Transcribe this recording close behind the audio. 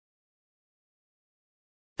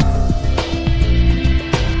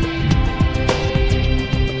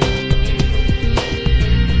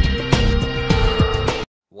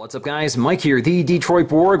What's up, guys? Mike here, the Detroit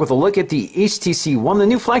Borg, with a look at the HTC One, the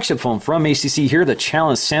new flagship phone from HTC here to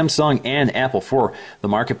challenge Samsung and Apple for the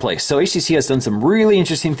marketplace. So HTC has done some really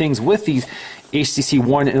interesting things with the HTC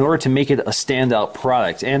One in order to make it a standout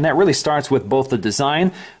product. And that really starts with both the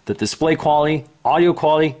design, the display quality, audio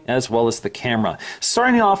quality, as well as the camera.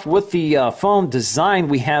 Starting off with the phone design,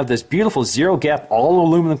 we have this beautiful zero-gap,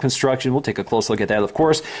 all-aluminum construction. We'll take a close look at that, of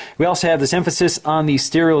course. We also have this emphasis on the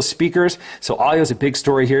stereo speakers. So audio is a big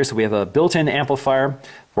story here. So we have a built-in amplifier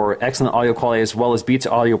for excellent audio quality, as well as Beats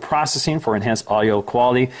audio processing for enhanced audio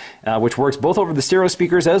quality, which works both over the stereo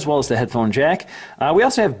speakers as well as the headphone jack. We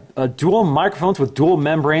also have dual microphones with dual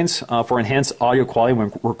membranes for enhanced audio quality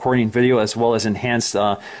when recording video, as well as enhanced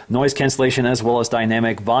noise cancellation, as well as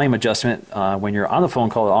dynamic volume adjustment. When you're on the phone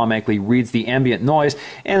call, it automatically reads the ambient noise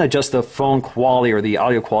and adjusts the phone quality or the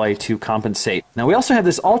audio quality to compensate. Now, we also have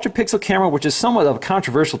this ultra-pixel camera, which is somewhat of a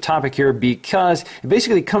controversial topic here because it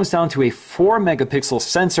basically comes down to a 4-megapixel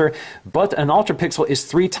sensor, but an ultra-pixel is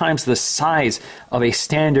 3 times the size of a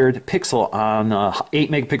standard pixel on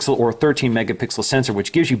 8-megapixel or 13-megapixel sensor,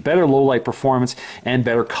 which gives you better low-light performance and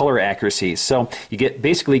better color accuracy. So you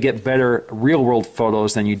basically get better real-world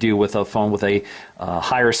photos than you do with a phone with a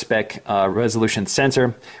higher spec resolution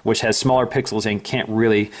sensor, which has smaller pixels and can't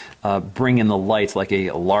really bring in the light like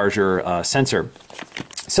a larger sensor.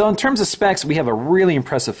 So in terms of specs, we have a really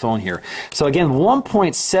impressive phone here. So again,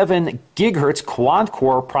 1.7 gigahertz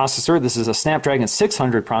quad-core processor. This is a Snapdragon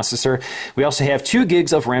 600 processor. We also have 2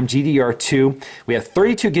 gigs of RAM, GDDR2. We have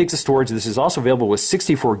 32 gigs of storage. This is also available with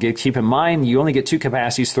 64 gigs. Keep in mind, you only get 2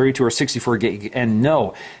 capacities, 32 or 64 gig, and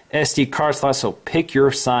no SD card slot, so pick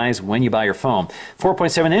your size when you buy your phone.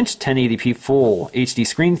 4.7-inch, 1080p full HD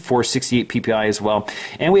screen, 468 ppi as well.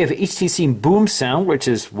 And we have HTC Boom Sound, which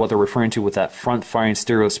is what they're referring to with that front-firing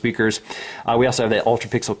stereo speakers. We also have that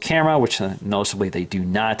ultra-pixel camera, which noticeably they do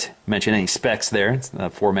not mention any specs there. It's a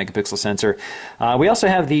 4-megapixel sensor. We also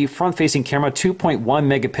have the front-facing camera, 2.1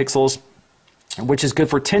 megapixels, which is good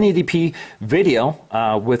for 1080p video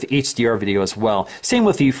with HDR video as well. Same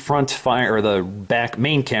with the front fire or the back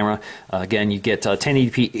main camera. Again, you get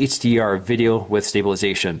 1080p HDR video with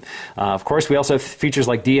stabilization. Of course, we also have features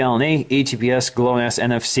like DLNA, AGPS, GLONASS,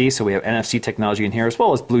 NFC. So we have NFC technology in here, as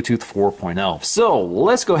well as Bluetooth 4.0. So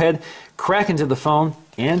let's go ahead, crack into the phone,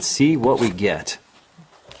 and see what we get.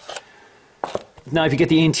 Now, if you get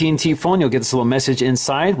the AT&T phone, you'll get this little message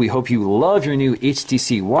inside. We hope you love your new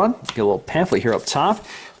HTC One. You get a little pamphlet here up top,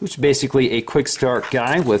 which is basically a quick start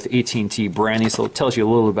guide with AT&T branding. So it tells you a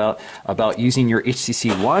little about using your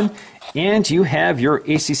HTC One. And you have your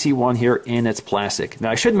HTC One here in its plastic. Now,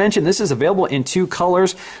 I should mention this is available in 2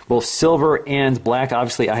 colors, both silver and black.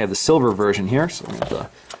 Obviously, I have the silver version here, so I'm going to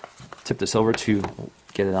tip this over to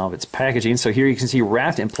get it out of its packaging. So here you can see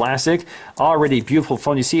wrapped in plastic, already beautiful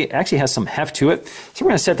phone. You see it actually has some heft to it. So we're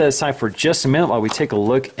going to set that aside for just a minute while we take a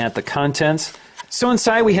look at the contents. So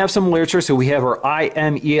inside we have some literature. So we have our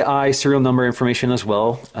IMEI serial number information as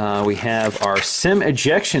well. We have our SIM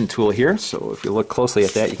ejection tool here. So if you look closely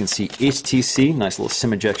at that, you can see HTC, nice little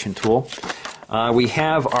SIM ejection tool. We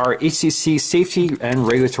have our HTC Safety and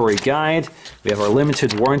Regulatory Guide. We have our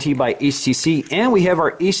Limited Warranty by HTC, and we have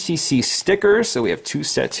our HTC stickers. So we have 2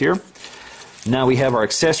 sets here. Now we have our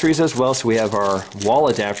accessories as well. So we have our wall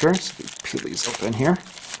adapter. So we peel these open here.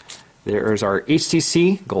 There's our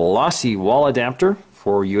HTC glossy wall adapter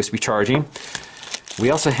for USB charging.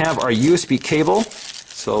 We also have our USB cable.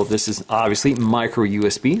 So this is obviously micro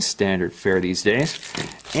USB, standard fare these days.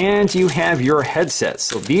 And you have your headsets.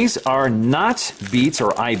 So these are not Beats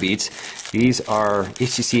or iBeats. These are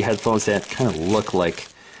HTC headphones that kind of look like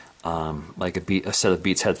a set of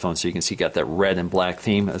Beats headphones. So you can see you got that red and black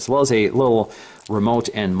theme, as well as a little remote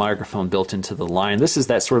and microphone built into the line. This is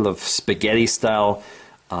that sort of spaghetti style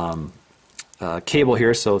cable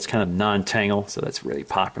here, so it's kind of non-tangle. So that's really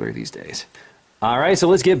popular these days. All right, so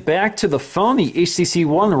let's get back to the phone, the HTC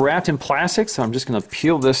One wrapped in plastic. So I'm just going to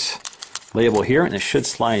peel this label here, and it should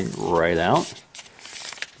slide right out.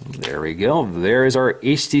 There we go. There is our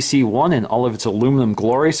HTC One in all of its aluminum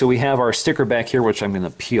glory. So we have our sticker back here, which I'm going to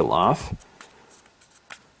peel off.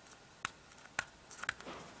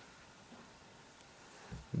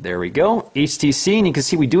 There we go, HTC, and you can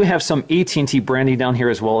see we do have some AT&T branding down here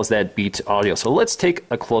as well as that Beats audio. So let's take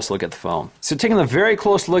a close look at the phone. So taking a very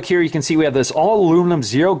close look here, you can see we have this all aluminum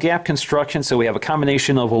zero gap construction. So we have a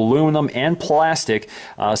combination of aluminum and plastic.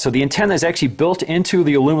 So the antenna is actually built into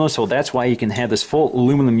the aluminum, so that's why you can have this full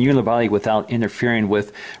aluminum unibody without interfering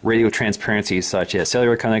with radio transparencies such as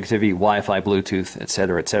cellular connectivity, Wi-Fi, Bluetooth,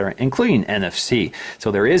 etc., including NFC. So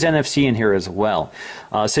there is NFC in here as well.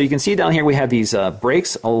 So you can see down here we have these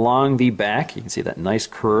brakes along the back. You can see that nice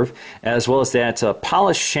curve, as well as that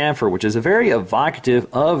polished chamfer, which is very evocative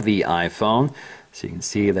of the iPhone. So you can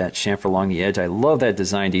see that chamfer along the edge. I love that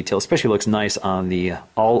design detail, especially looks nice on the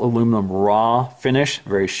all aluminum raw finish,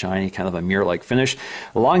 very shiny, kind of a mirror-like finish.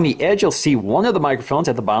 Along the edge, you'll see one of the microphones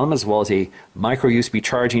at the bottom, as well as a micro USB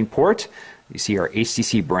charging port. You see our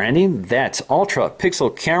HTC branding. That's ultra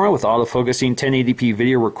pixel camera with autofocusing, 1080p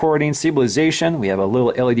video recording, stabilization. We have a little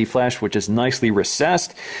LED flash which is nicely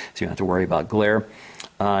recessed, so you don't have to worry about glare.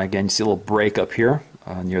 Again, you see a little break up here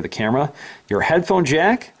near the camera. Your headphone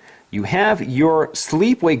jack. You have your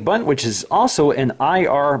sleep wake button, which is also an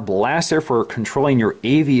IR blaster for controlling your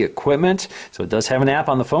AV equipment. So it does have an app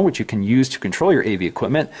on the phone which you can use to control your AV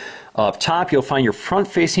equipment. Up top, you'll find your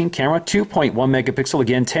front-facing camera, 2.1 megapixel,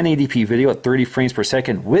 again, 1080p video at 30 frames per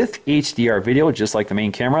second with HDR video, just like the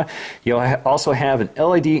main camera. You'll also have an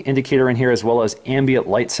LED indicator in here, as well as ambient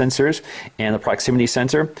light sensors and a proximity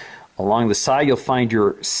sensor. Along the side, you'll find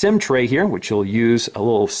your SIM tray here, which you'll use a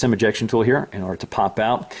little SIM ejection tool here in order to pop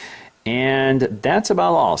out. And that's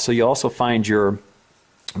about all. So you also find your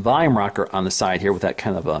volume rocker on the side here with that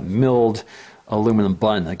kind of a milled aluminum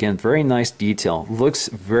button. Again, very nice detail. Looks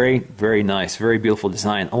very, very nice. Very beautiful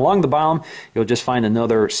design. Along the bottom, you'll just find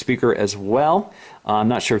another speaker as well. I'm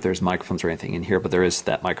not sure if there's microphones or anything in here, but there is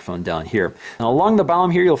that microphone down here. Now, along the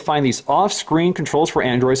bottom here, you'll find these off-screen controls for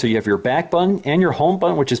Android. So you have your back button and your home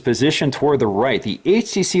button, which is positioned toward the right. The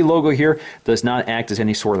HTC logo here does not act as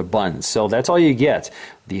any sort of button. So that's all you get,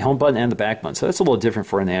 the home button and the back button. So that's a little different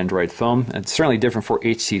for an Android phone. It's certainly different for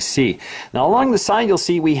HTC. Now, along the side, you'll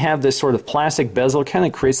see we have this sort of plastic bezel. It kind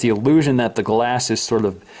of creates the illusion that the glass is sort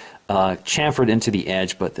of chamfered into the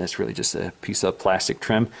edge, but that's really just a piece of plastic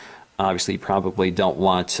trim. Obviously, you probably don't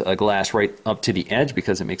want a glass right up to the edge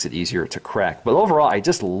because it makes it easier to crack. But overall, I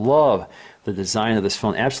just love the design of this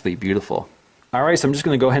phone. Absolutely beautiful. All right, so I'm just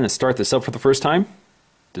going to go ahead and start this up for the first time,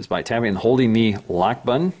 just by tapping and holding the lock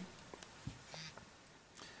button.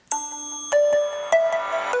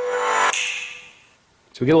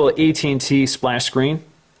 So we get a little AT&T splash screen.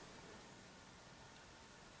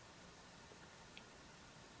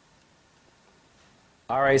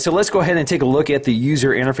 All right, so let's go ahead and take a look at the user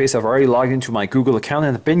interface. I've already logged into my Google account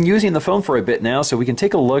and I've been using the phone for a bit now, so we can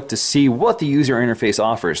take a look to see what the user interface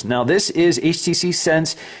offers. Now, this is HTC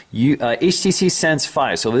Sense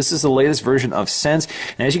 5, so this is the latest version of Sense.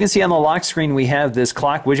 And as you can see on the lock screen, we have this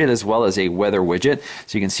clock widget as well as a weather widget.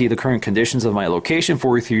 So you can see the current conditions of my location,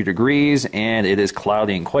 43 degrees, and it is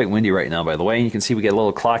cloudy and quite windy right now, by the way. And you can see we get a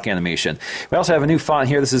little clock animation. We also have a new font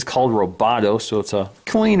here. This is called Roboto, so it's a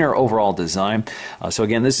cleaner overall design. So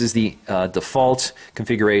again, this is the default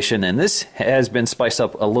configuration, and this has been spiced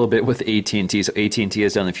up a little bit with AT&T. So AT&T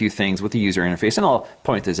has done a few things with the user interface, and I'll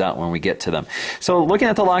point this out when we get to them. So looking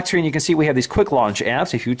at the lock screen, you can see we have these quick launch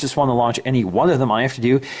apps. If you just want to launch any one of them, all you have to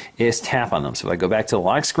do is tap on them. So if I go back to the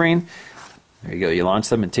lock screen, there you go, you launch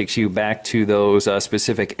them and it takes you back to those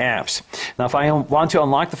specific apps. Now, if I want to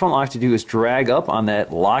unlock the phone, all I have to do is drag up on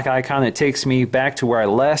that lock icon. It takes me back to where I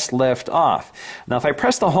last left off. Now, if I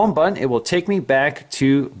press the home button, it will take me back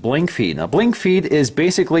to Blink Feed. Now, Blink Feed is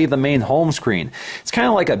basically the main home screen. It's kind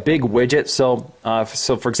of like a big widget. So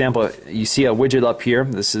for example, you see a widget up here.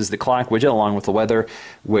 This is the clock widget along with the weather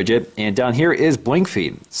widget. And down here is Blink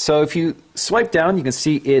Feed. So if you swipe down, you can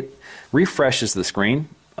see it refreshes the screen.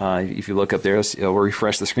 If you look up there, it will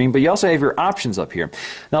refresh the screen. But you also have your options up here.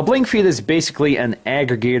 Now, Blink Feed is basically an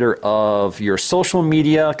aggregator of your social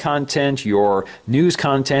media content, your news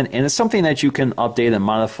content, and it's something that you can update and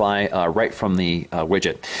modify right from the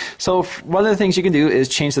widget. So one of the things you can do is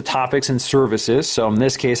change the topics and services. So in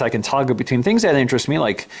this case, I can toggle between things that interest me,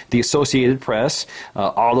 like the Associated Press,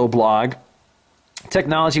 Autoblog,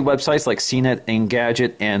 technology websites like CNET,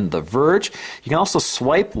 Engadget, and The Verge. You can also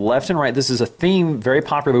swipe left and right. This is a theme very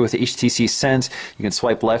popular with HTC Sense. You can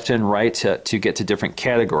swipe left and right to get to different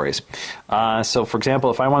categories. So for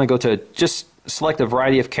example, if I want to go to just select a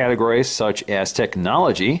variety of categories such as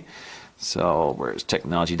technology. So where's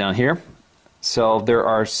technology down here? So there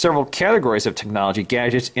are several categories of technology: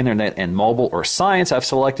 gadgets, internet, and mobile or science. I've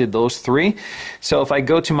selected those three. So if I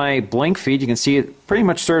go to my Blink Feed, you can see it pretty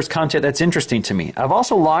much serves content that's interesting to me. I've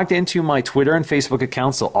also logged into my Twitter and Facebook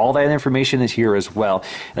accounts, so all that information is here as well.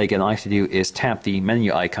 And again, all I have to do is tap the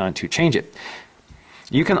menu icon to change it.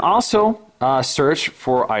 You can also search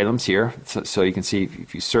for items here. So you can see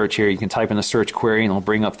if you search here, you can type in a search query and it'll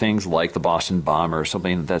bring up things like the Boston bomb or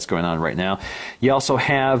something that's going on right now. You also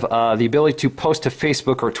have the ability to post to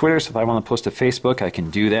Facebook or Twitter. So if I want to post to Facebook, I can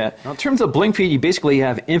do that. Now, in terms of blink feed, you basically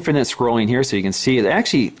have infinite scrolling here. So you can see it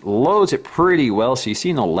actually loads it pretty well. So you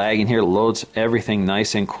see no lagging here. It loads everything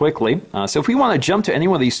nice and quickly. So if we want to jump to any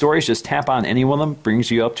one of these stories, just tap on any one of them. Brings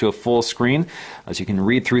you up to a full screen as you can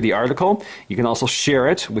read through the article. You can also share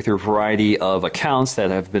it with your variety of accounts that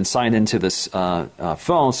have been signed into this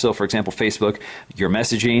phone. So for example, Facebook, your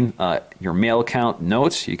messaging, your mail account,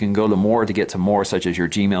 notes. You can go to more to get to more, such as your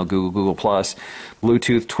Gmail, Google+,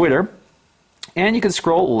 Bluetooth, Twitter. And you can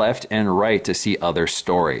scroll left and right to see other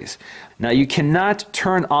stories. Now, you cannot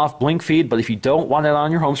turn off blink feed, but if you don't want it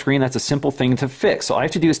on your home screen, that's a simple thing to fix. So all I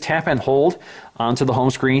have to do is tap and hold onto the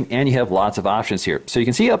home screen, and you have lots of options here. So you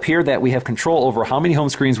can see up here that we have control over how many home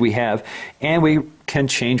screens we have, and we can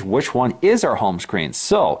change which one is our home screen.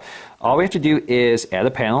 So all we have to do is add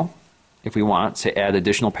a panel if we want to add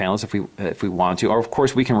additional panels if we want to, or of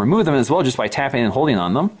course we can remove them as well just by tapping and holding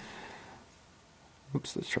on them.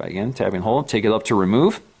 Oops, let's try again. Tap and hold, take it up to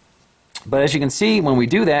remove. But as you can see, when we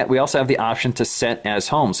do that, we also have the option to set as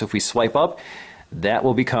home. So if we swipe up, that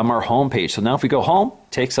will become our home page. So now if we go home,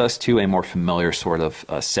 it takes us to a more familiar sort of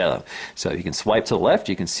setup. So you can swipe to the left,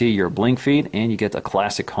 you can see your blink feed, and you get the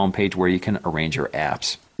classic home page where you can arrange your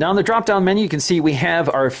apps. Now in the drop-down menu, you can see we have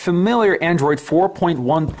our familiar Android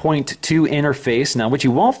 4.1.2 interface. Now what you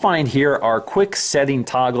won't find here are quick setting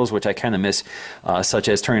toggles, which I kind of miss, such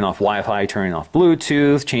as turning off Wi-Fi, turning off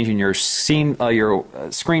Bluetooth, changing your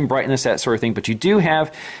screen brightness, that sort of thing. But you do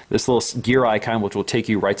have this little gear icon, which will take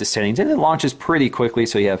you right to settings, and it launches pretty quickly,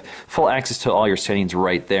 so you have full access to all your settings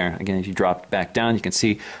right there. Again, if you drop back down, you can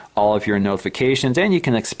see all of your notifications, and you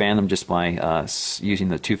can expand them just by using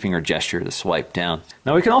the two-finger gesture to swipe down.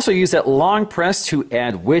 Now we can also use that long press to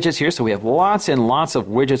add widgets here. So we have lots and lots of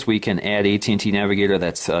widgets. We can add AT&T Navigator,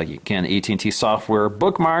 that's again AT&T software,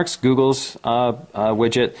 bookmarks, Google's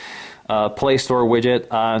widget, Play Store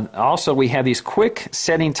widget. Also, we have these quick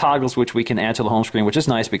setting toggles which we can add to the home screen, which is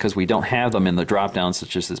nice because we don't have them in the drop-down,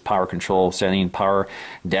 such as this power control setting, power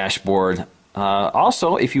dashboard.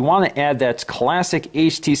 Also, if you want to add that classic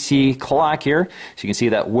HTC clock here, so you can see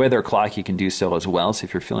that weather clock, you can do so as well. So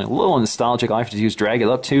if you're feeling a little nostalgic, all you have to do is drag it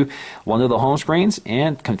up to one of the home screens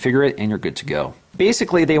and configure it, and you're good to go.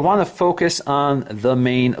 Basically, they want to focus on the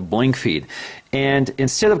main blink feed. And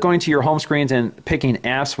instead of going to your home screens and picking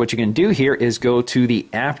apps, what you can do here is go to the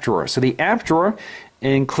app drawer. So the app drawer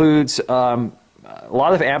includes a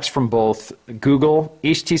lot of apps from both Google,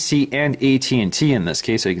 HTC, and AT&T in this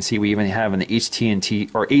case. So you can see we even have an AT&T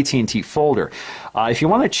or AT&T folder. If you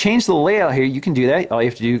want to change the layout here, you can do that. All you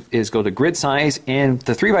have to do is go to grid size, and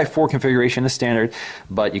the 3x4 configuration is standard,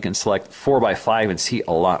 but you can select 4x5 and see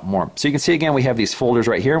a lot more. So you can see again we have these folders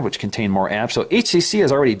right here which contain more apps. So HTC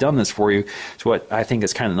has already done this for you. So what I think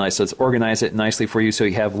is kind of nice. So let's organize it nicely for you so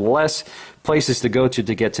you have less places to go to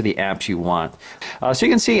get to the apps you want. So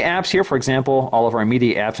you can see apps here. For example, all of our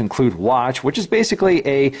media apps include Watch, which is basically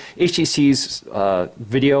a HTC's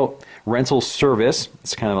video rental service.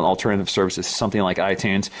 It's kind of an alternative service. It's something like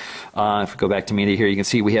iTunes. If we go back to media here, you can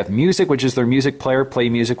see we have Music, which is their music player, Play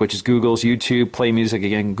Music, which is Google's, YouTube, Play Music,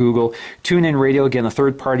 again, Google, TuneIn Radio, again, a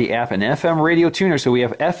third-party app, and FM Radio Tuner. So we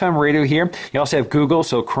have FM Radio here. You also have Google,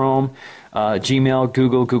 so Chrome, Gmail,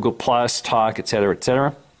 Google+, Talk, etc.,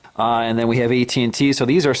 etc. And then we have AT&T. So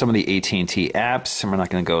these are some of the AT&T apps, and we're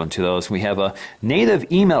not going to go into those. We have a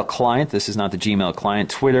native email client. This is not the Gmail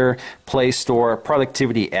client. Twitter, Play Store,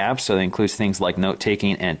 productivity apps. So that includes things like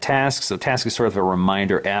note-taking and tasks. So task is sort of a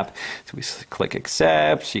reminder app. So we click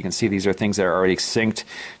accept. You can see these are things that are already synced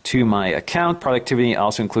to my account. Productivity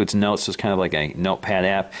also includes notes. So it's kind of like a notepad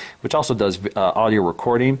app, which also does audio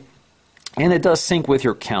recording. And it does sync with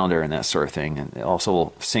your calendar and that sort of thing. And it also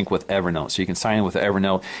will sync with Evernote. So you can sign in with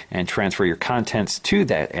Evernote and transfer your contents to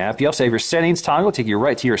that app. You also have your settings toggle, take you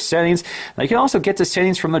right to your settings. Now you can also get to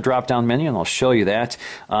settings from the drop-down menu, and I'll show you that.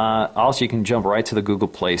 Also, you can jump right to the Google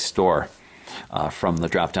Play Store from the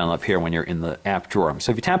drop-down up here when you're in the app drawer.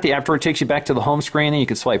 So if you tap the app drawer, it takes you back to the home screen, and you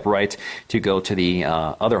can swipe right to go to the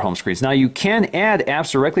other home screens. Now you can add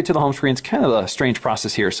apps directly to the home screen. It's kind of a strange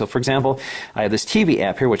process here. So for example, I have this TV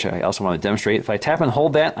app here, which I also want to demonstrate. If I tap and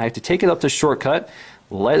hold that, I have to take it up to shortcut,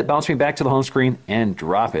 let it bounce me back to the home screen, and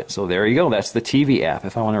drop it. So there you go. That's the TV app.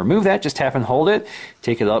 If I want to remove that, just tap and hold it,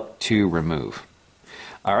 take it up to remove.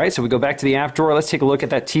 All right, so we go back to the app drawer. Let's take a look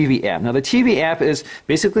at that TV app. Now, the TV app is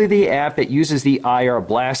basically the app that uses the IR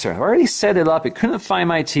blaster. I've already set it up. It couldn't find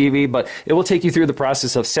my TV, but it will take you through the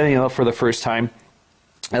process of setting it up for the first time.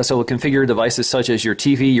 So we'll configure devices such as your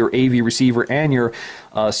TV, your AV receiver, and your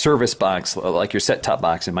service box, like your set-top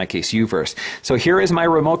box, in my case, UVerse. So here is my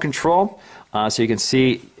remote control. So you can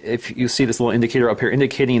see, if you see this little indicator up here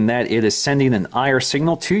indicating that it is sending an IR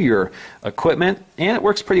signal to your equipment, and it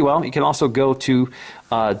works pretty well. You can also go to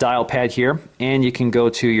dial pad here, and you can go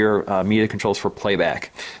to your media controls for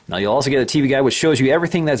playback. Now you'll also get a TV guide which shows you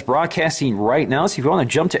everything that's broadcasting right now. So if you want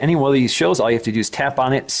to jump to any one of these shows, all you have to do is tap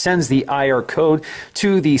on it, sends the IR code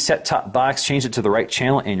to the set-top box, change it to the right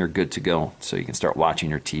channel, and you're good to go. So you can start watching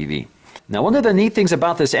your TV. Now, one of the neat things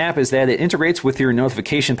about this app is that it integrates with your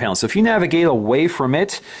notification panel. So if you navigate away from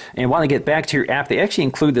it and want to get back to your app, they actually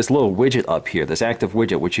include this little widget up here, this active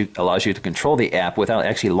widget, which allows you to control the app without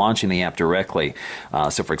actually launching the app directly.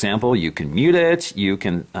 So for example, you can mute it, you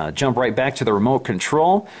can jump right back to the remote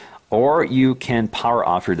control, or you can power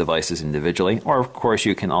off your devices individually, or of course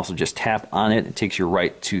you can also just tap on it. It takes you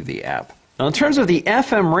right to the app. Now, in terms of the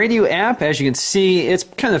FM radio app, as you can see, it's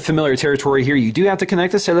kind of familiar territory here. You do have to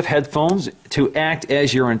connect a set of headphones to act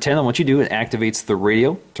as your antenna. Once you do, it activates the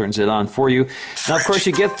radio, turns it on for you. Now, of course,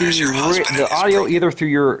 you get the audio either through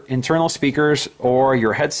your internal speakers or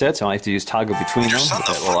your headset. So all you have to do is toggle between them with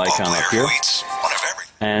that little icon up here.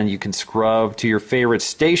 And you can scrub to your favorite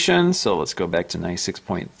station. So let's go back to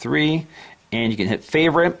 96.3, and you can hit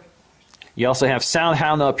favorite. You also have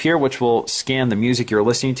SoundHound up here, which will scan the music you're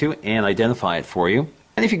listening to and identify it for you.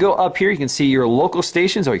 And if you go up here, you can see your local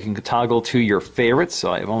stations, or you can toggle to your favorites.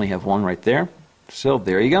 So I only have one right there. So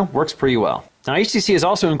there you go. Works pretty well. Now, HTC has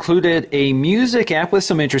also included a music app with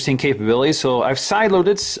some interesting capabilities. So I've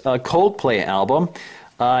sideloaded a Coldplay album.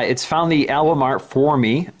 It's found the album art for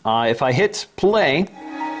me. If I hit play,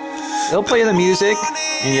 it'll play the music,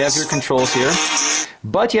 and you have your controls here.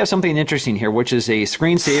 But you have something interesting here, which is a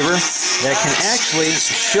screensaver that can actually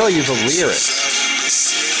show you the lyrics.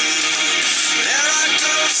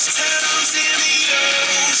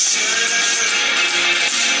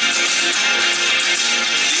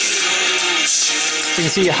 So you can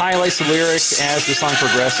see it highlights the lyrics as the song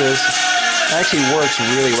progresses. It actually works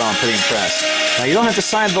really well. I'm pretty impressed. Now, you don't have to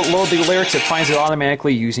sideload the lyrics. It finds it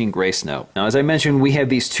automatically using Grace Note. Now, as I mentioned, we have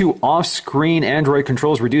these two off-screen Android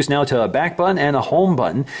controls reduced now to a back button and a home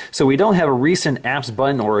button. So we don't have a recent apps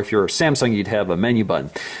button, or if you're Samsung, you'd have a menu button.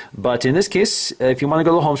 But in this case, if you want to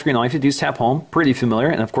go to the home screen, all you have to do is tap home. Pretty familiar.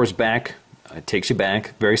 And of course, back, it takes you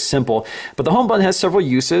back. Very simple. But the home button has several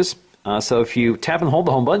uses. So if you tap and hold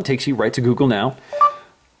the home button, it takes you right to Google Now.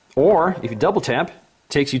 Or if you double tap,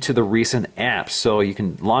 takes you to the recent apps. So you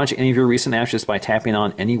can launch any of your recent apps just by tapping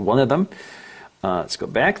on any one of them. Let's go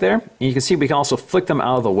back there. And you can see we can also flick them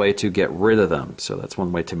out of the way to get rid of them. So that's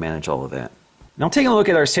one way to manage all of that. Now, taking a look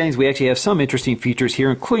at our settings, we actually have some interesting features here,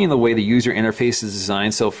 including the way the user interface is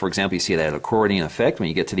designed. So, for example, you see that accordion effect when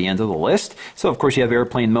you get to the end of the list. So, of course, you have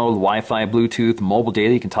airplane mode, Wi-Fi, Bluetooth, mobile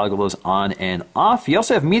data. You can toggle those on and off. You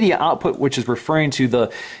also have media output, which is referring to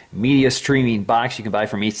the media streaming box you can buy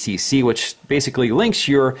from HTC, which basically links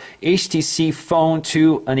your HTC phone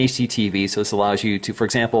to an HDTV. So this allows you to, for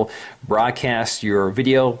example, broadcast your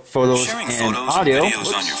video, photos, and audio. On your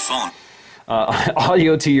phone.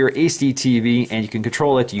 Audio to your HDTV, and you can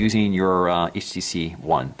control it using your HTC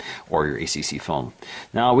One or your HTC phone.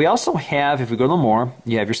 Now, we also have, if we go to more,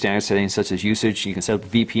 you have your standard settings such as usage. You can set up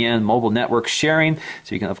VPN, mobile network sharing,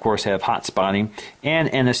 so you can, of course, have hotspotting, and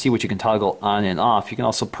NFC, which you can toggle on and off. You can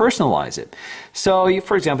also personalize it. So,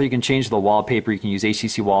 for example, you can change the wallpaper. You can use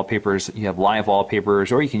HTC wallpapers. You have live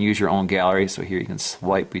wallpapers, or you can use your own gallery. So here you can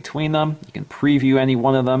swipe between them. You can preview any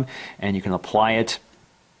one of them, and you can apply it.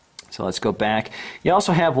 So let's go back. You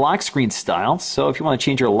also have lock screen style. So if you want to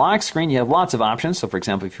change your lock screen, you have lots of options. So for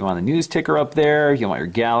example, if you want a news ticker up there, you want your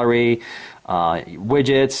gallery,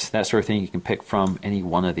 widgets, that sort of thing, you can pick from any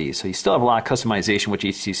one of these. So you still have a lot of customization, which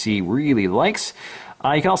HTC really likes.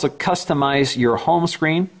 You can also customize your home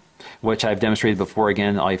screen, which I've demonstrated before.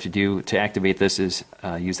 Again, all you have to do to activate this is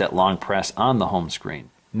use that long press on the home screen.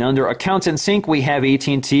 Now, under Accounts and Sync, we have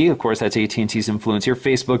AT&T. Of course, that's AT&T's influence here.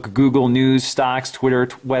 Facebook, Google, News, Stocks, Twitter,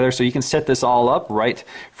 weather. So you can set this all up right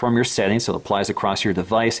from your settings. So it applies across your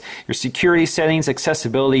device. Your security settings,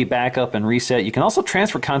 accessibility, backup, and reset. You can also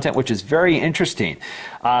transfer content, which is very interesting.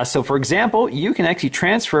 So, for example, you can actually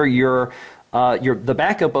transfer the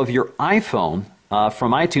backup of your iPhone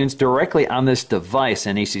from iTunes directly on this device,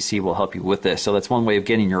 and HTC will help you with this. So that's one way of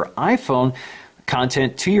getting your iPhone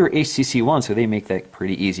content to your HTC One, so they make that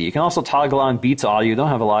pretty easy. You can also toggle on Beats Audio. You don't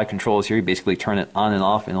have a lot of controls here. You basically turn it on and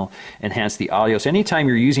off, and it'll enhance the audio. So anytime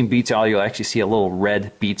you're using Beats Audio, you'll actually see a little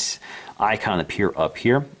red Beats icon appear up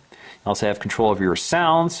here. You also have control of your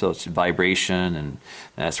sound, so it's vibration and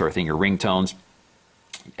that sort of thing, your ringtones.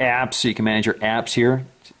 Apps, so you can manage your apps here.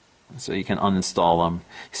 So you can uninstall them,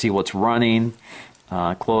 see what's running,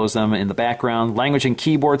 close them in the background. Language and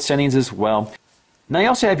keyboard settings as well. Now you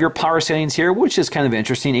also have your power settings here, which is kind of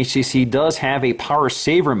interesting. HTC does have a power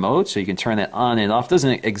saver mode, so you can turn that on and off.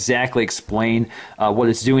 Doesn't exactly explain what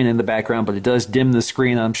it's doing in the background, but it does dim the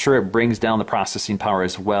screen. I'm sure it brings down the processing power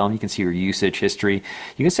as well. You can see your usage history.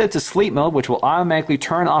 You can set it to sleep mode, which will automatically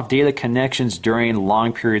turn off data connections during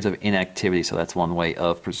long periods of inactivity. So that's one way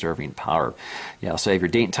of preserving power. You also have your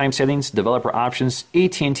date and time settings, developer options,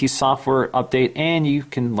 AT&T software update, and you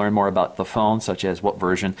can learn more about the phone, such as what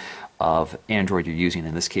version of Android you're using,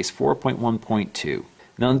 in this case 4.1.2.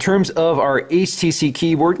 Now in terms of our HTC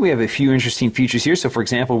keyboard, we have a few interesting features here. So for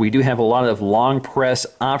example, we do have a lot of long press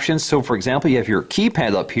options. So for example, you have your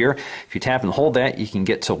keypad up here. If you tap and hold that, you can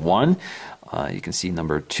get to 1. You can see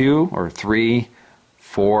number 2 or 3,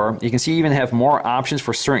 4. You can see you even have more options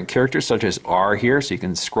for certain characters such as R here, so you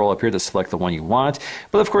can scroll up here to select the one you want.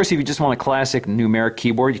 But of course, if you just want a classic numeric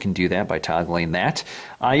keyboard, you can do that by toggling that.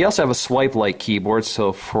 You also have a swipe-like keyboard,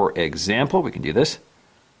 so for example, we can do this.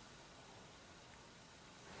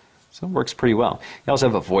 So it works pretty well. You also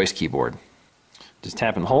have a voice keyboard. Just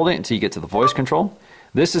tap and hold it until you get to the voice control.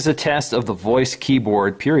 This is a test of the voice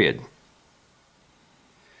keyboard, period.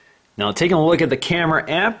 Now, taking a look at the camera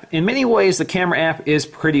app, in many ways the camera app is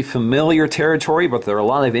pretty familiar territory, but there are a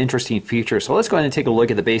lot of interesting features. So let's go ahead and take a look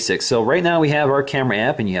at the basics. So right now we have our camera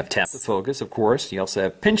app, and you have tap to focus, of course. You also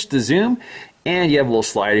have pinch to zoom, and you have a little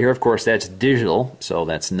slider here. Of course, that's digital, so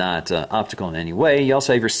that's not optical in any way. You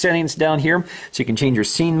also have your settings down here, so you can change your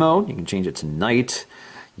scene mode. You can change it to night.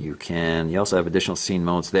 You also have additional scene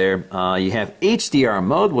modes there. You have HDR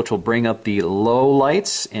mode, which will bring up the low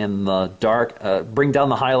lights and the dark, bring down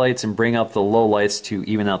the highlights and bring up the low lights to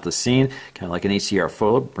even out the scene. Kind of like an HDR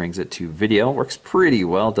photo, brings it to video. Works pretty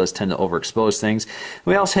well, does tend to overexpose things.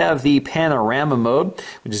 We also have the panorama mode,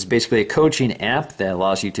 which is basically a coaching app that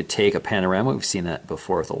allows you to take a panorama. We've seen that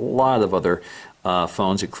before with a lot of other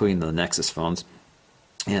phones, including the Nexus phones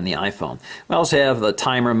and the iPhone. We also have the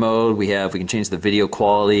timer mode. We can change the video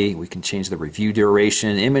quality. We can change the review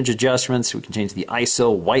duration, image adjustments. We can change the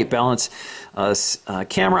ISO, white balance,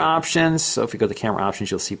 camera options. So if you go to camera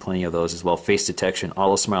options, you'll see plenty of those as well. Face detection,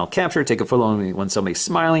 auto smile capture, take a photo when somebody's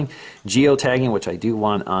smiling, geotagging, which I do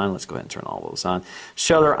want on. Let's go ahead and turn all those on.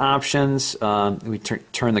 Shutter options. We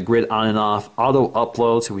turn the grid on and off. Auto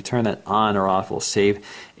upload. So we turn that on or off. We'll save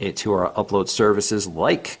it to our upload services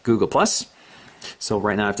like Google+. So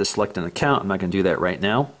right now I have to select an account. I'm not going to do that right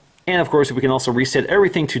now. And of course, we can also reset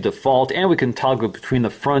everything to default, and we can toggle between the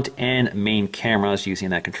front and main cameras using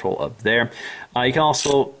that control up there. You can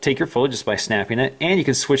also take your photo just by snapping it, and you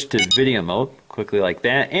can switch to video mode quickly like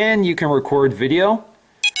that, and you can record video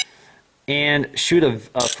and shoot a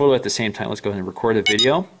photo at the same time. Let's go ahead and record a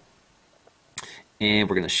video, and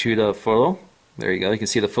we're going to shoot a photo. There you go. You can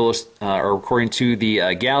see the photos are recording to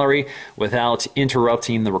the gallery without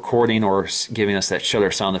interrupting the recording or giving us that shutter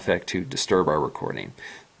sound effect to disturb our recording.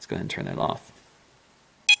 Let's go ahead and turn that off.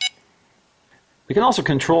 We can also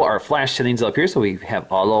control our flash settings up here, so we have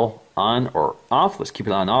auto on or off. Let's keep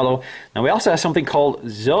it on auto. Now we also have something called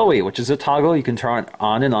Zoe, which is a toggle. You can turn it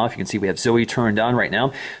on and off. You can see we have Zoe turned on right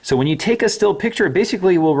now. So when you take a still picture, it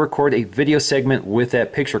basically will record a video segment with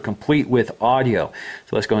that picture, complete with audio.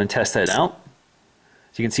 So let's go ahead and test that out.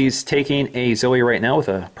 So you can see it's taking a Zoe right now with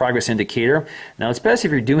a progress indicator. Now it's best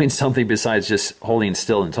if you're doing something besides just holding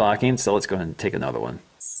still and talking. So let's go ahead and take another one.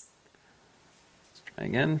 Let's try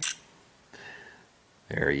again.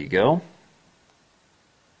 There you go.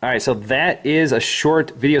 All right, so that is a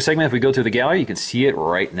short video segment. If we go to the gallery, you can see it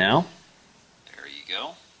right now. There you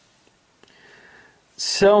go.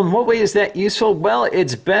 So in what way is that useful? Well,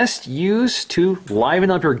 it's best used to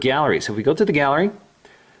liven up your gallery. So if we go to the gallery,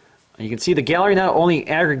 you can see the gallery not only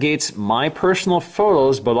aggregates my personal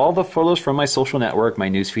photos, but all the photos from my social network, my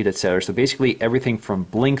newsfeed, etc. So basically everything from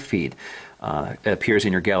Blink Feed appears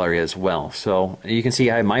in your gallery as well. So you can see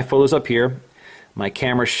I have my photos up here, my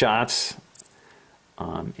camera shots,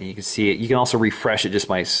 and you can see it. You can also refresh it just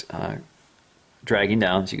by dragging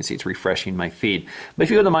down. So you can see it's refreshing my feed. But if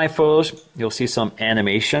you go to my photos, you'll see some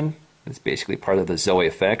animation. It's basically part of the Zoe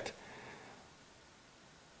effect.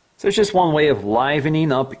 So it's just one way of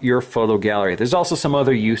livening up your photo gallery. There's also some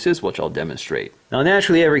other uses, which I'll demonstrate. Now,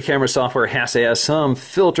 naturally, every camera software has to have some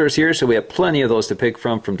filters here, so we have plenty of those to pick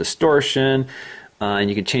from distortion, and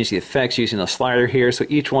you can change the effects using a slider here. So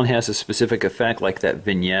each one has a specific effect, like that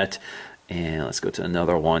vignette. And let's go to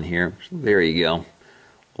another one here. There you go.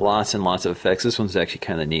 Lots and lots of effects. This one's actually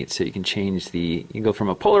kind of neat. So you can change you can go from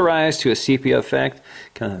a polarized to a sepia effect,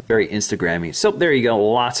 kind of very Instagrammy. So there you go,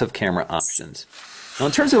 lots of camera options. Now,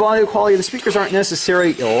 in terms of audio quality, the speakers aren't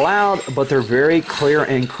necessarily loud, but they're very clear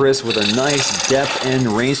and crisp with a nice depth and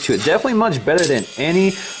range to it. Definitely much better than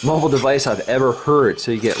any mobile device I've ever heard. So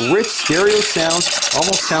you get rich stereo sound,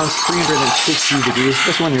 almost sounds 360 degrees,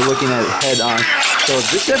 especially when you're looking at it head on. So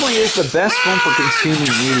this definitely is the best phone for consuming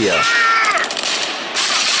media.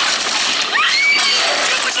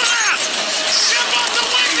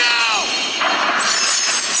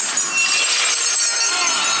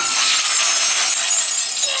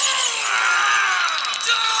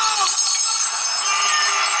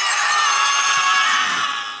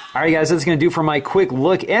 Alright guys, that's going to do for my quick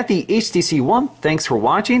look at the HTC One. Thanks for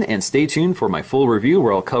watching, and stay tuned for my full review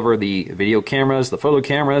where I'll cover the video cameras, the photo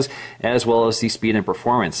cameras, as well as the speed and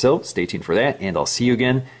performance. So stay tuned for that, and I'll see you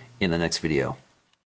again in the next video.